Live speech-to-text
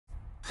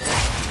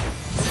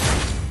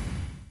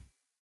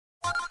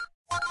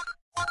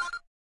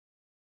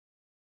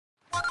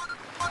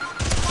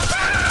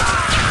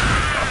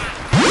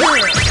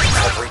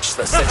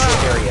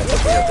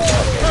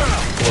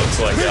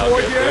like I'll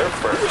get there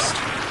first.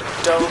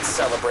 Don't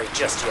celebrate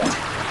just yet.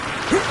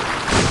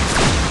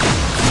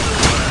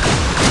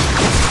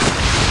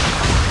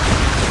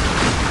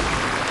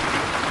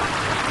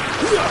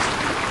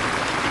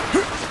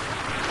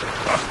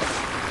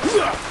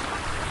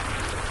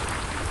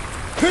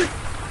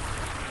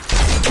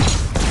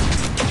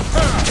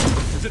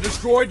 Is it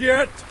destroyed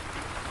yet?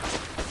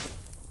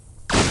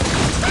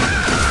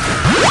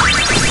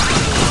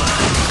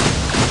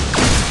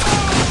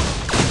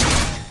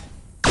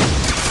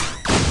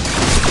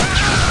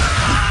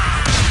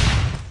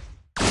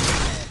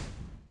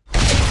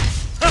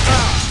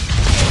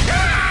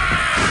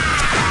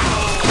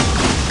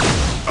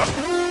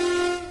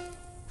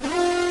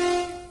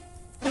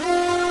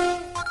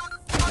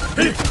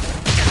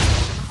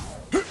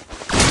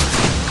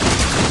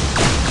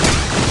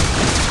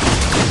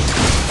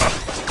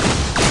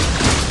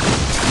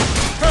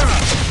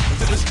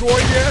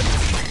 Destroyed yet?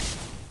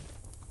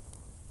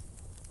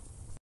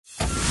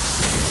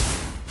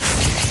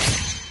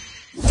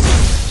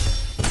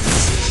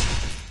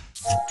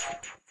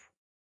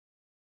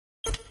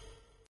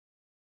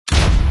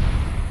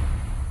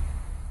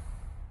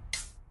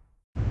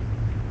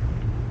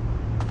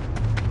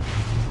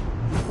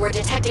 We're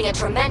detecting a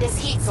tremendous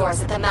heat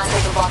source at the mouth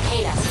of the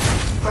volcano.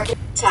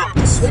 Tap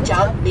to switch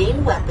out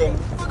main weapon.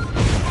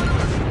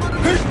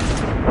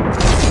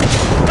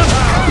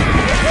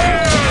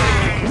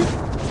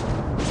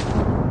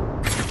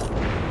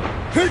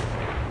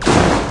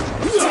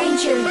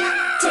 Danger!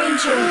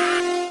 Danger!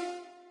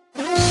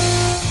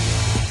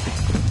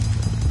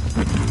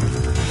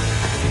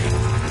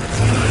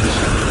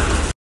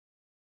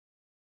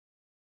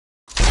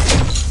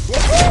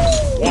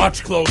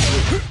 Watch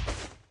closely.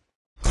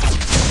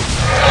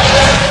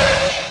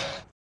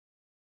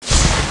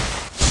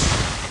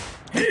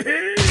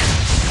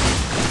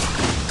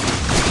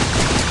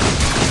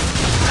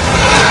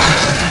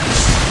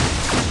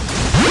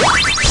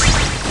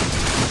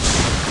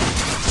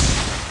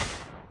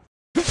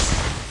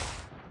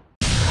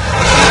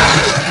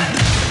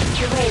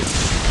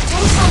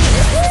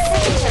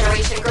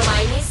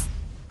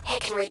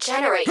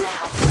 Regenerate now.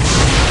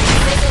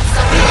 This is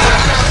something our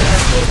founders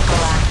are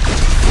capable at.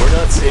 We're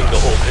not seeing the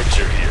whole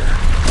picture here.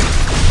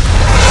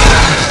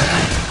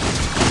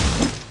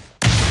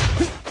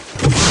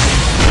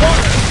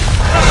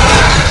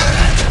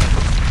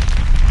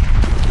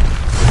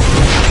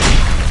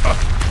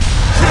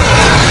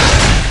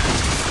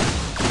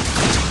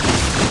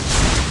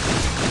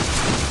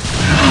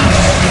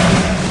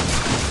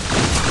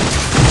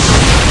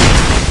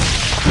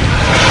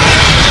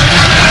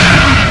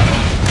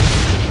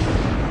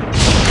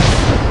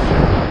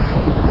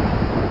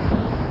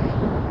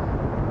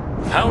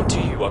 How do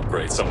you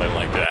upgrade something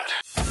like that?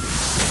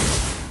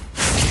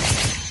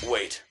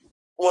 Wait,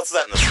 what's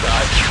that in the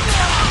sky?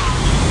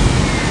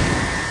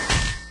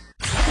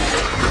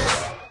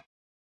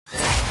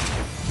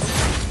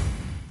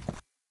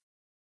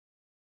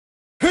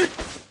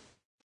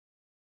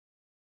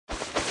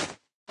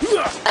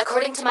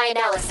 According to my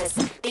analysis,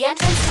 the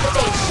entrance to the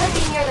base should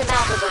be near the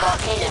mouth of the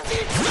volcano.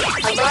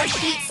 A large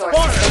heat source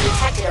has been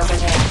detected over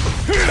there.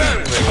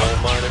 They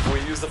won't mind if we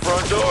use the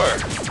front door.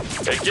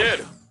 Hey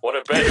kid,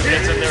 wanna bet who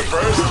gets in there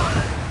first?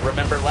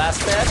 Remember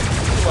last bet?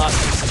 You lost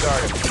your cigar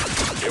to me.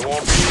 It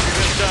won't be easy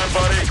this time,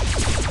 buddy.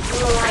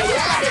 Oh, I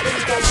love it when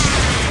you guys...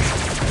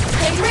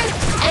 Hey, Rick!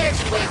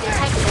 Energy wave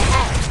detected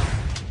ahead.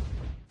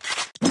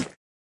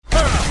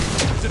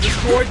 Is it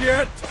destroyed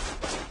yet?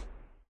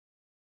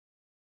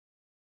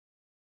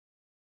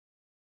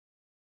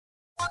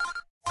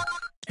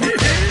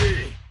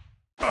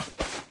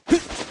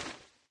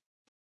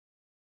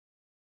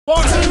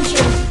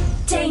 Danger!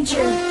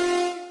 Danger!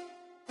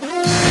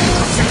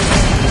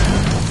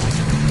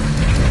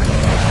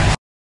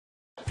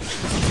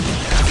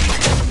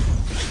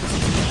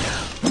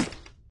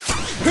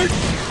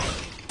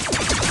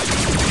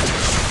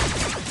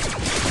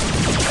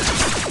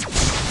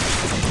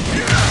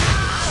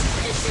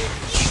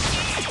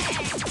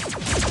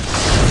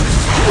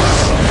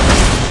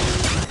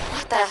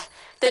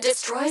 The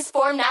Destroy's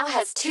form now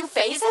has 2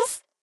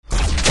 phases? The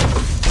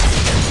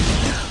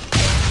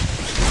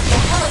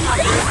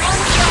helicopter is on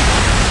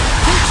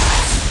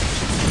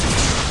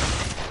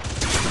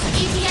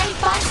the ETA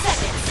 5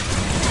 seconds.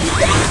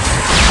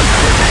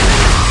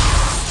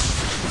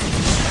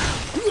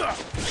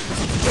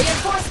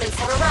 Reinforcements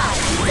have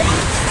arrived.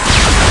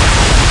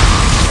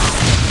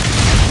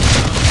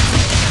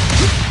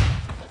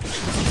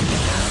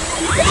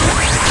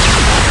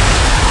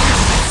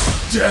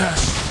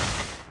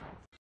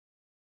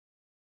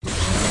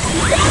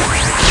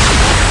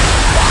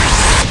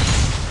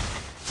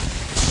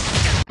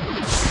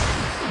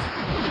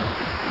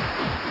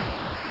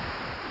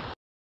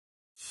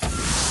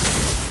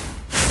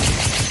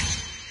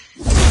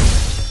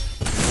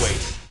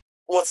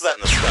 What's that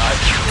in the sky?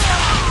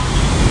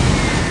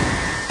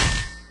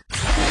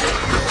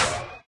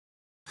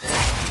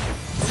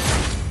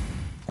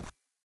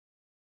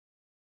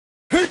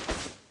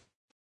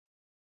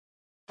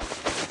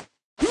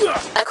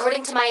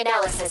 According to my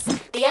analysis,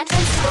 the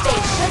entrance to the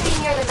base could be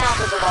near the mouth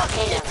of the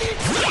volcano.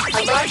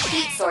 A large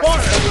heat source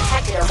has been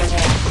detected over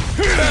there.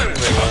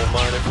 They won't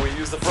mind if we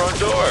use the front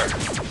door.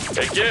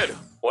 Hey kid,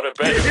 wanna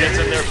bet who gets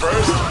in there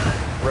first?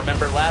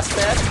 Remember last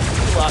bet?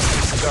 You lost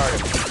your cigar to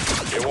me.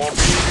 It won't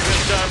be easy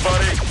this time,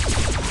 buddy.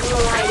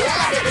 Oh, I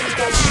love it when you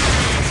guys...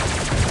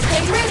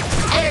 Hey, Rick!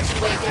 Energy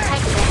wave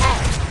detected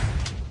ahead.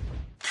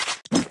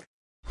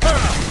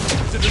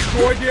 Is it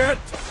destroyed yet?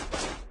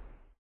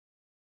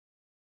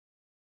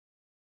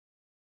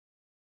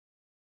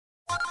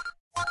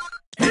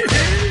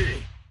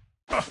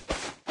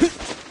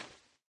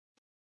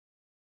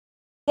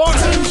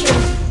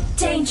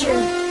 Danger!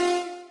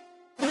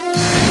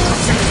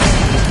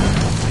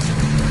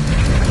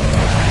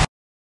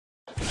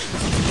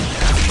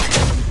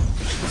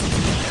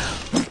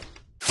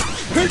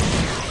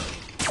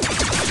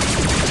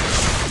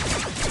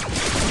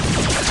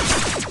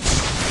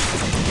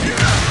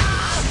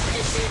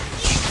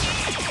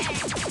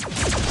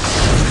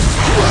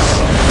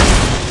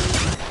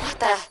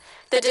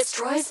 The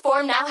Destroy's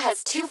form now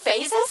has 2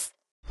 phases?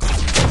 The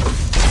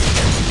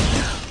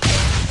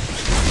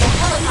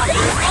helicopter is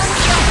on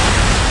its way!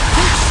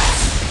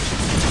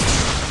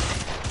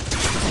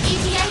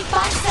 ETA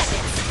 5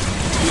 seconds!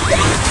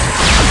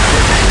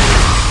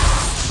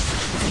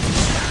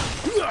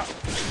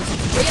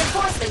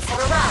 Reinforcements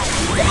have arrived!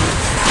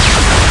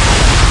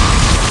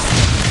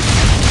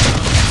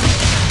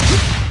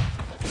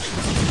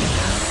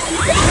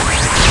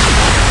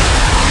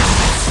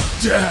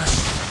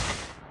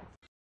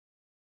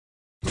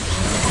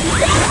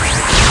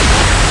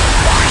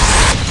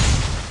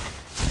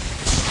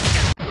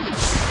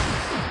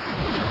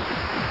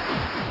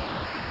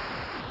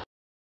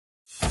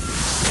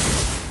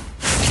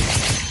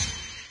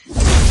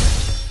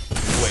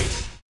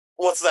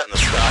 What's that in the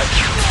sky?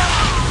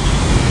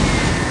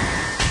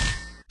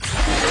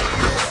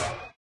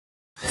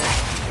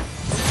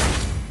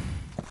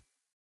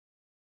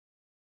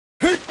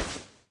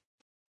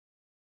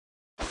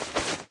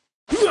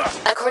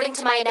 According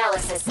to my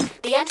analysis,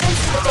 the entrance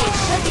to the base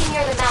could be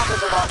near the mouth of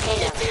the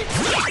volcano.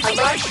 A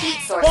large heat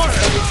source has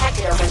been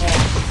detected over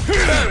there.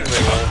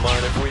 They won't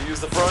mind if we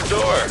use the front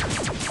door.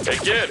 Hey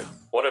kid,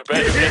 wanna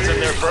bet who gets in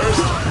there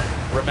first?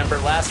 Remember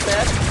last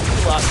bet?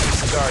 You lost your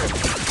cigar to me.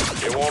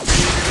 It won't be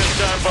easy this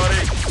time, buddy.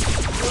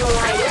 Oh,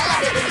 I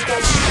love it when you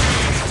guys...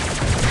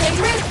 Hey,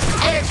 Rick!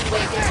 Energy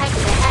wave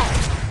detected ahead.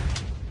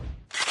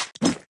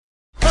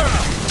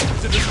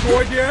 Is it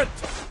destroyed yet?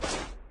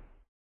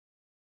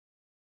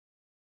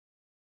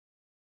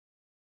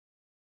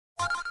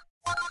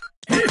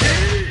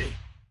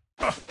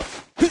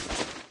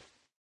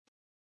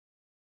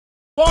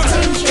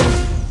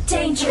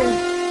 Danger!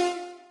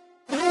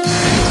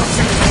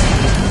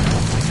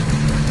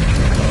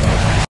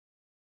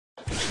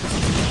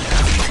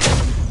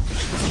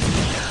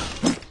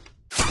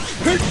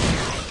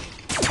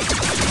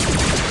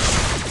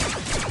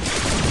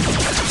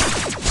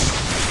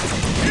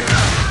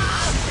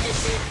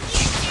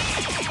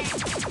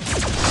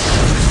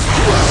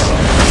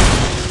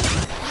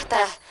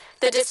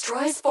 The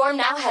Destroy's form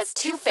now has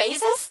 2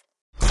 phases?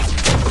 The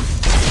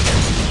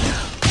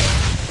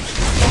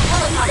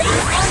helicopter is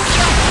on its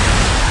way!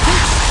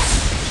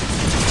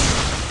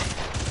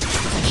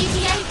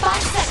 ETA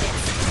 5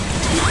 seconds!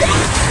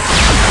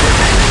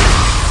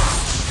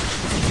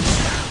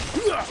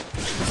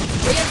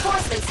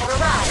 Reinforcements have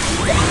arrived!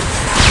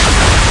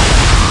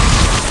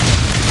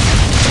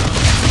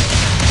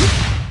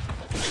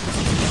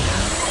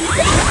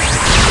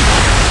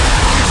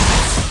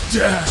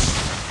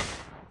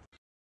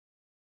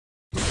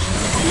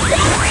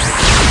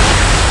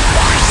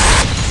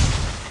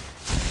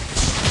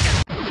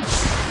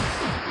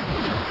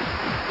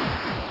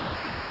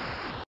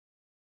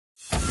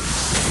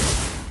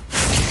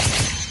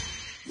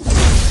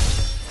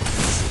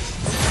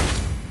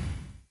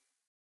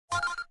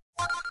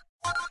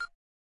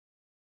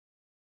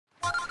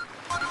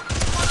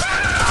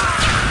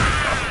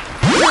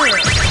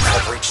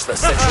 The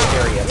central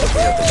area of the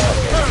rear of the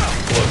target.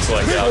 Looks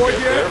like I'll get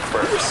there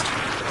first.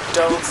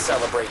 Don't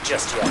celebrate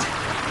just yet.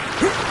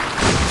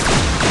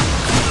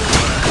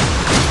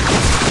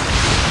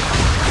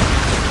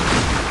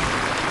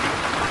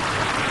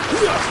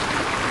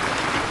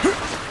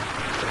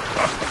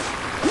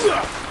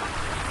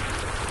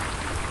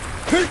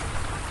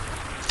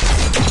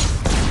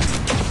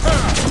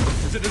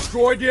 Is it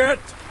destroyed yet?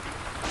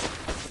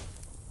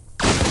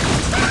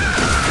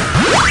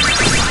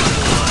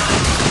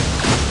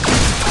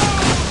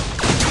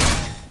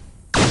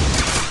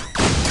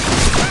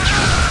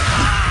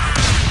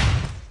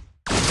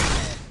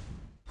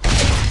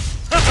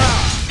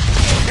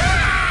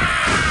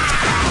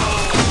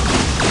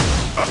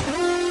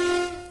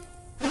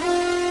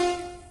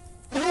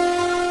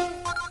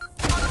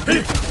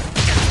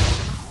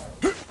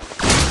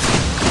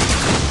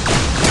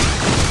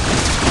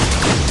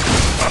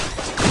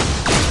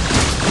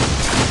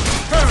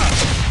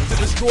 Is it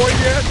destroyed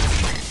yet?